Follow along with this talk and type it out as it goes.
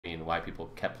why people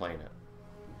kept playing it.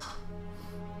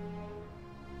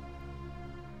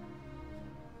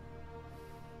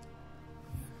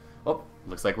 Oh,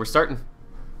 looks like we're starting.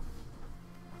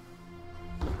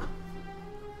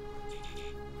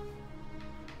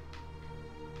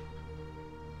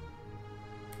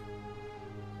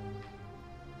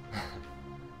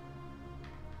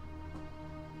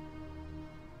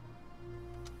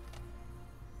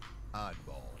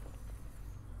 Oddball.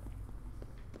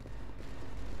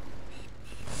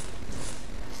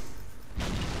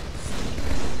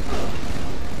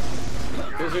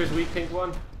 Fizzer's weak pink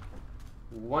one.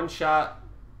 One shot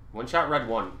red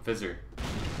one. Fizzer.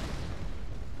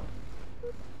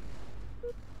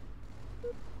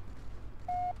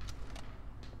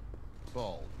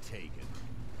 Ball taken.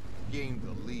 Gained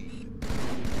the lead.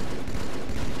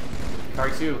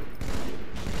 Card 2.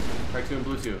 Card 2 and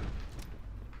blue 2.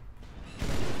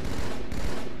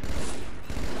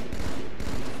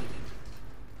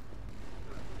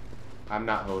 I'm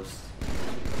not host.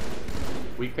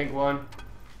 Weak pink one.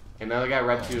 Another guy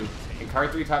red 2. And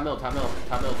card 3 top middle, top middle,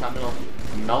 top middle, top middle.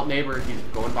 Melt neighbor, he's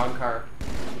going bottom car.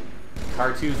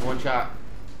 Card 2's one shot.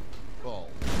 Ball.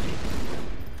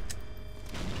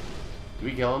 Do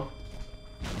we kill him?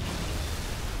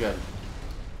 Good.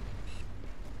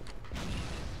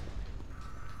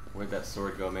 Where'd that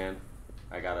sword go, man?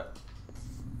 I got it.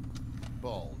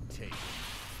 Ball taken.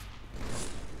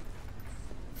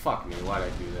 Fuck me, why'd I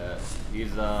do that? He's,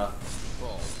 Ball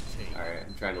taken. alright,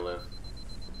 I'm trying to live.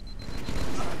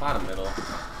 Bottom middle.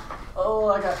 Oh,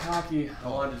 I got cocky. I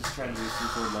wanted to just try to do some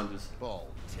sword lunges. Ball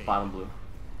taken. Bottom blue.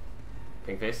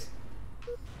 Pink face.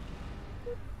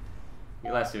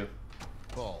 Your last 2.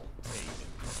 Ball taken.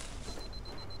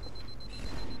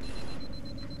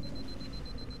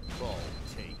 Ball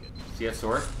taken. See a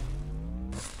sword?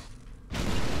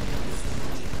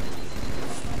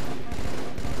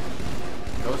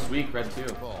 Ghost weak, red 2.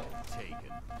 Ball taken.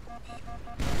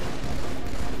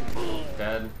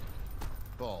 Dead.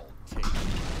 Ball taken.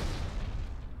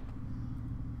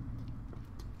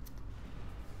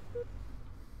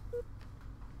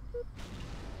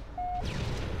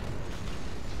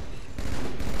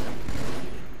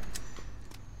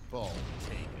 Ball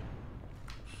taken.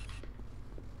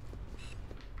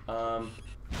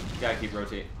 Gotta keep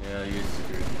rotating. Yeah, you're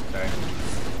screwed. Sorry.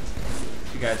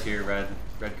 2 guys here, red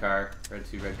car, red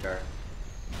 2, red car.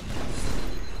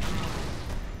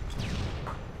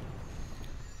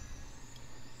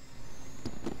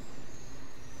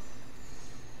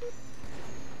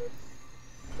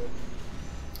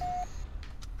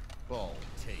 Ball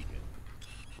taken.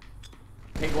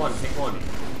 Pink 1, pink 1.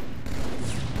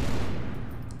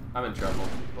 I'm in trouble.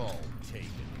 Ball taken.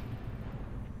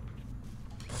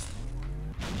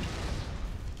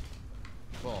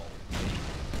 Ball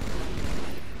taken.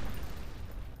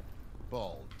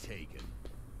 Ball taken.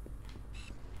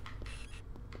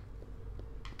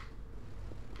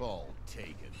 Ball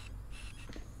taken.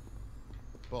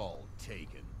 Ball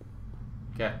taken.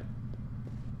 Okay.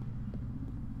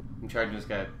 I'm charging this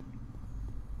guy.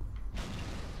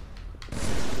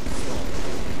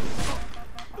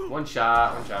 One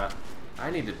shot, one shot.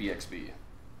 I need to BXB.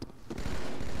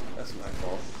 That's my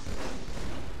fault.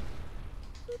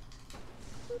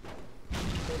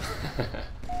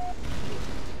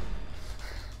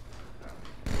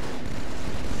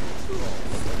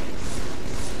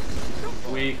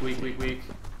 Weak, weak, weak, weak.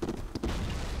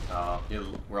 Oh,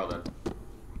 we're all done.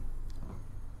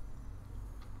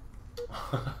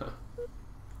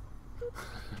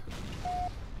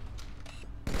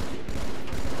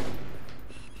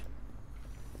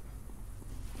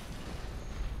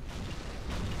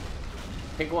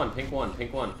 Pink 1, pink 1,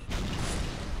 pink 1.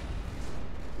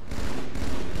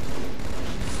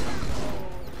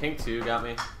 Pink 2 got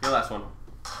me. Your last one.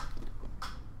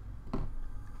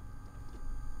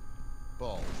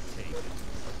 Ball taken.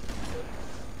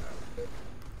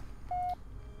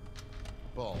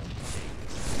 Ball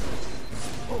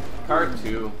taken. Card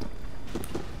 2.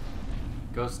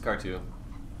 Ghost card 2.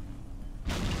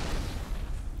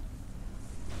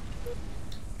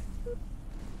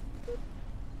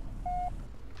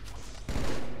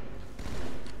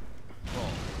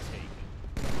 Ball taken.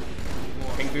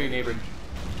 Pink 3 neighbor.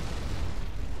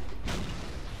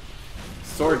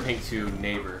 Sword pink 2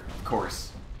 neighbor, of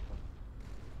course.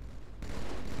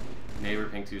 Neighbor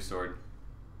pink 2 sword.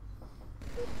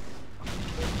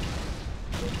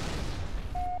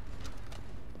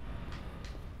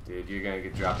 Dude, you're gonna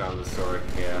get dropped down with the sword.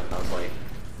 Yeah, I was like,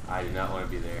 I do not want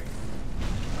to be there.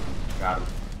 Got him.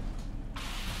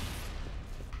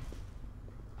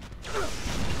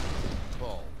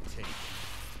 Ball taken.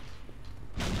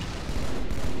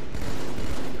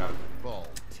 Got him.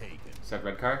 that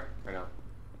red car? Or no?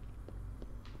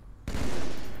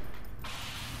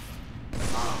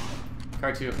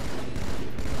 Car 2.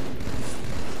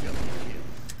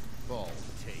 Ball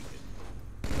taken.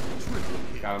 Triple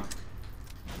kill. Got him.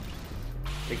 I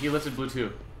think he listed blue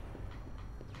 2.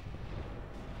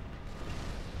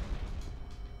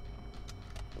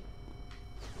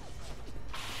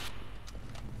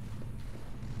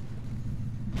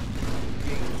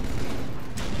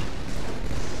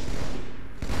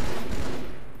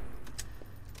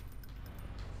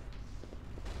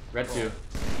 Red 2.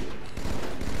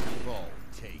 Ball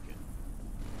taken.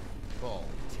 Ball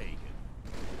taken.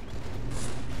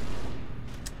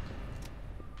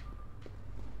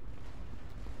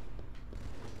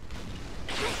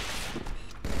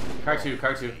 Car 2,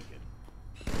 car 2. Taken.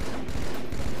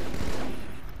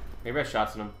 Maybe I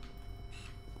shots in him.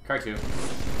 Car 2.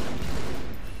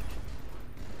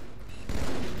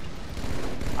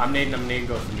 I'm nading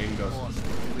ghost, Lost the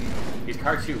lead. He's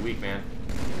car 2 weak, man.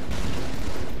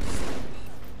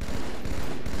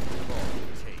 Ball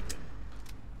taken.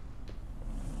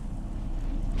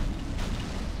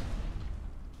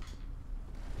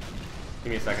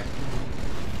 Give me a second.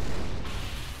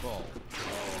 Ball.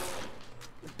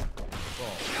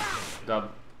 Ball.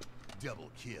 Dub. Double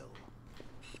kill.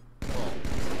 Ball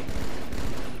taken.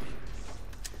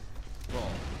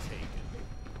 Ball taken.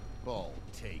 Ball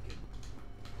taken.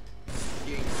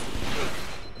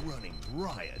 Running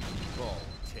riot. Ball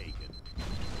taken.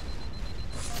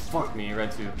 Fuck me,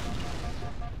 red 2.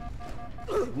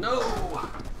 No!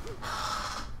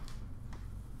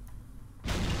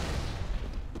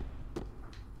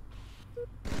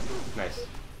 Nice.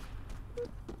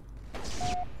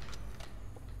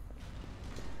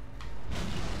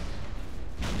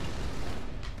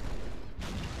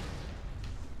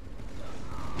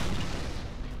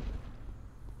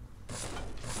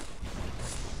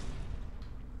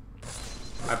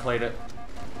 I played it.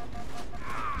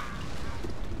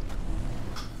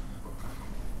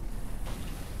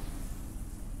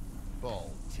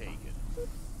 Ball taken.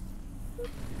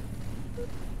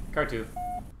 Car 2.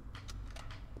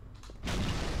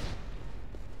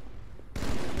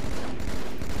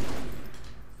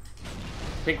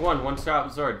 Pink 1, 1 star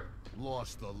with sword.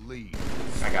 Lost the lead.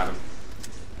 I got him.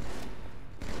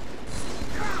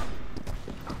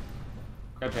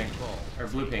 Red pink. Ball. Or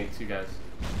blue pink, 2 guys.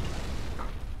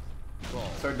 Ball.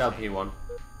 Sword dub P1.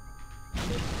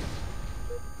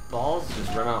 Balls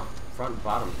just run out front and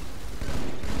bottom.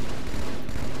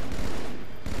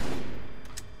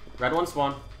 Red 1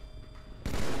 spawn.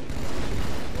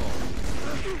 Ball.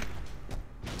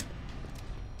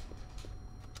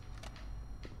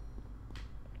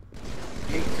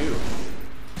 Pink 2.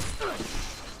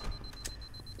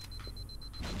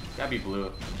 Gotta be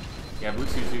blue. Yeah, blue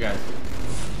 2, 2 guys.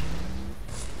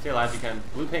 Stay alive if you can.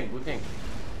 Blue pink, blue pink.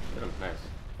 Hit him, nice.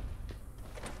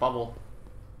 Bubble.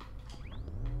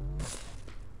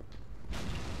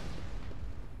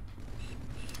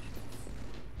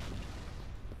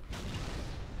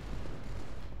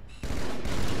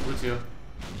 Blue 2.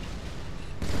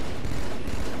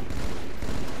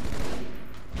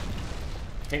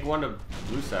 Pink 1 to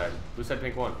blue side. Blue side,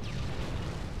 pink 1.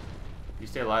 You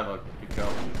stay alive, I'll get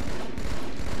kill.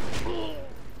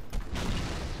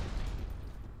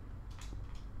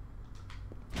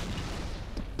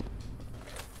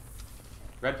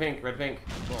 Red pink, red pink.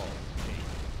 Ball taken.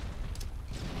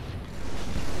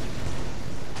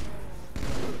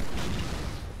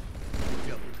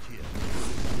 Double kill.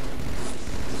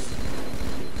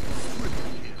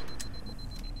 Triple kill.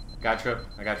 Got trip,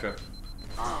 I got trip.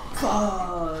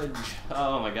 Fudge!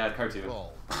 Oh my god, cartoon.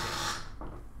 Ball.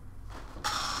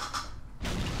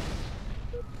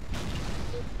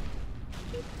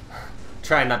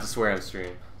 Trying not to swear on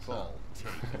stream. Ball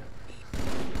taken.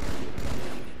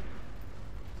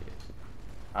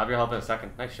 I'll have your help in a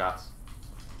second. Nice shots.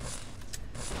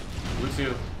 Blue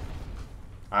 2.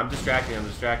 I'm distracting, I'm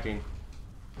distracting.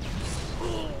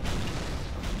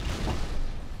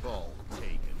 Ball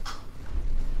taken.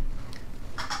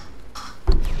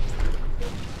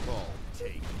 Ball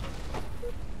taken.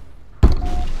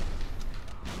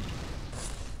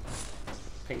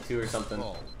 Pink 2 or something.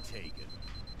 Ball taken.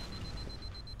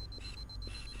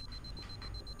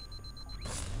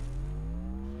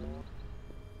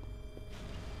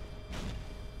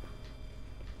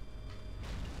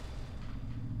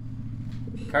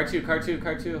 Car 2, car 2,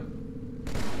 car 2.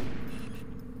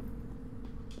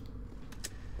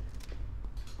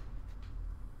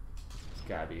 There's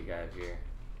gotta be a guy here.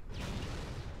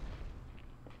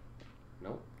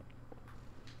 Nope.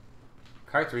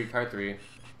 Car 3, car 3.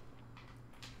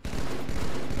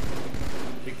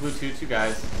 Big blue 2, 2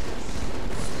 guys.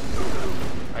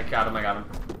 I got him, I got him.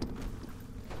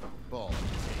 Ball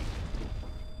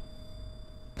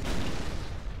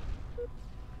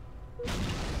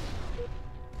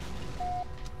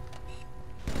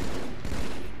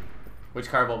Which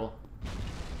car bubble?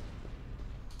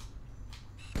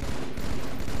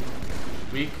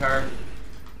 Weak car.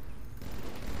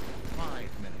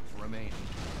 5 minutes remaining.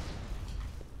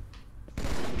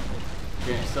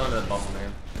 Dude, you're still into the bubble,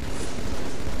 man.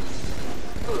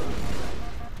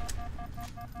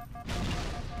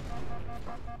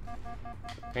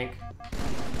 Pink.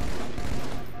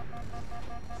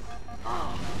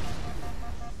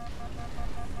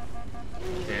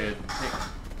 Dude,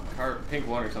 pink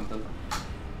one or something.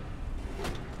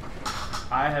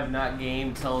 I have not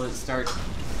gamed till it starts,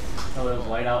 till it was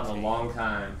light out in a long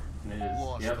time. And it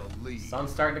is, yep,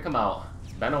 sun's starting to come out.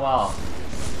 It's been a while.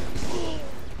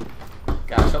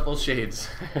 Gotta shut those shades.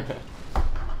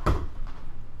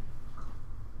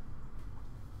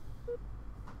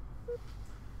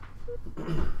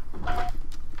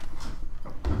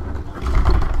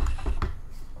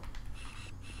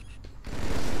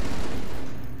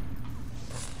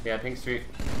 Yeah, Pink Street.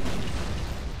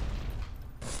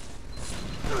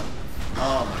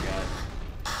 Oh my god.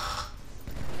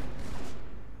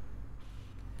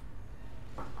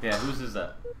 Yeah, whose is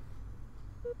that?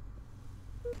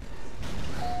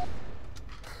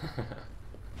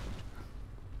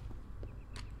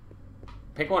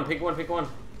 Pick one, pick one, pick one.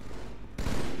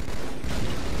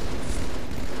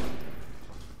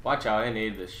 Watch out, I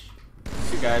need this.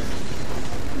 Two guys.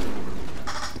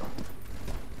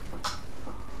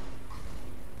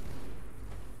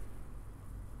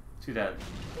 Two dead.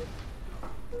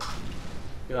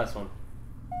 The last one.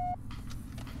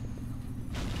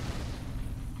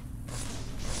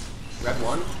 Red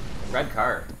one? Red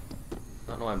car. I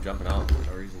don't know why I'm jumping out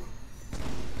for no reason.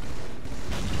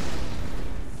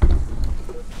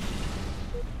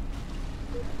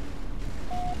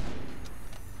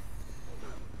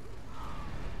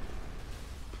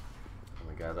 Oh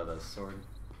my god, that is a sword.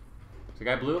 Is the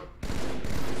guy blue?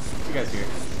 Two guys here.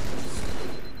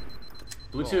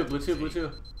 Blue two, blue two, blue two.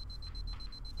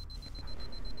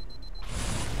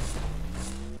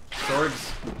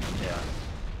 Swords. Yeah.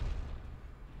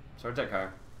 Swords at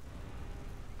car.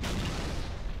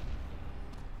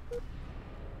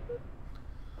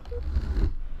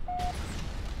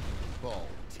 Ball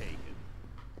taken.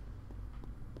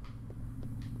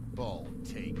 Ball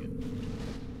taken.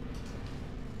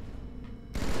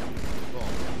 Ball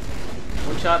taken.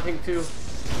 One shot, pink two.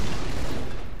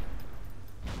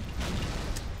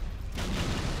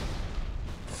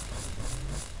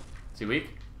 Is he weak?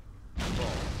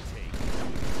 Ball taken.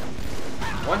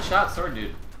 One shot, sword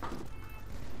dude.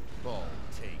 Ball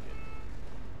taken.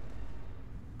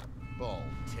 Ball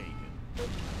taken.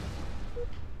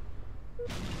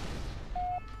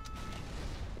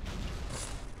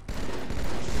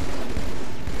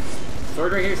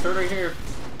 Sword right here, sword right here.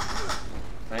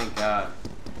 Thank God.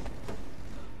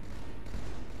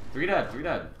 Three dead, three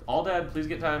dead. All dead, please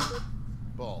get time.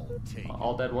 Ball taken.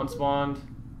 All dead, one spawned.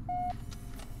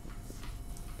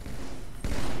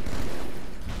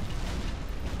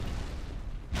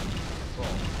 Ball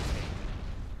taken.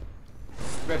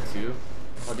 Red two.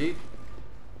 Oh, deep.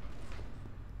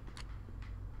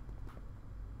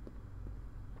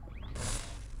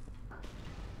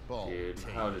 Ball Dude,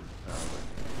 taken. how did...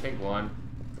 pink one.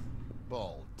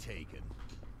 Ball taken.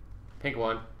 Pink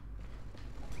one.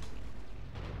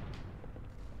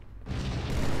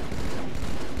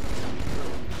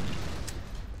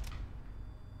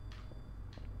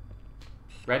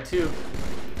 Red two.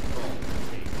 Ball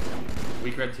taken.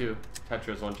 Weak red two.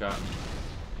 Tetris one shot.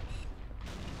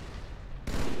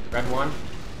 Red one.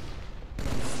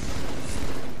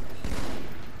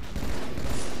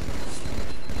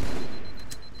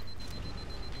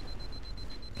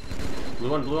 Blue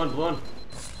one, blue one, blue one.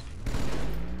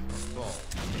 Ball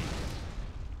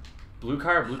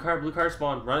taken. Blue car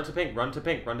spawn. Run it to pink, run to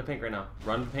pink, run to pink right now.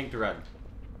 Run pink to red.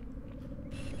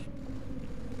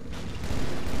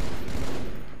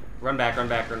 Run back to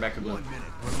blue. 1 minute.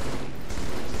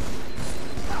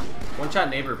 One shot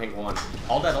neighbor, pink one.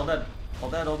 All dead, all dead. All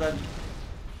dead, all dead.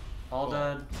 All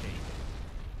Ball dead. taken.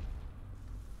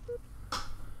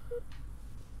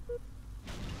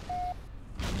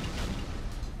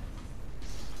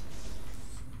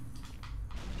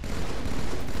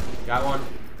 Got one.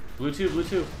 Blue two, blue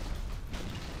two.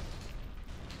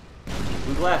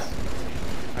 Blue glass.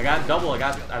 I got double,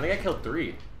 I think I killed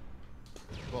three.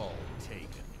 Ball taken.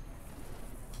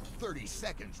 30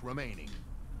 seconds remaining.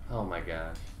 Oh my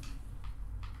gosh.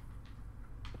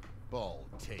 Ball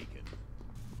taken.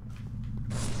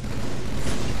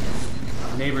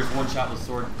 Neighbors one shot with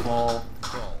sword ball.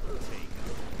 Ball taken.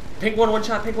 Pink one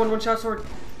shot, pink one shot sword.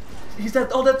 He's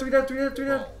dead. Oh, dead, 3 dead.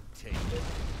 Ball taken.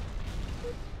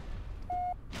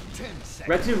 10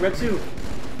 seconds. Red 2.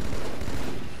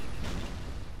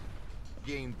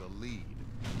 Gained the lead.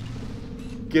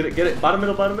 Get it. Bottom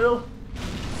middle.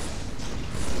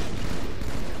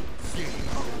 Game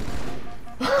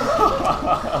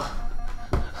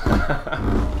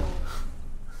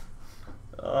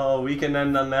Oh, we can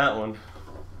end on that one.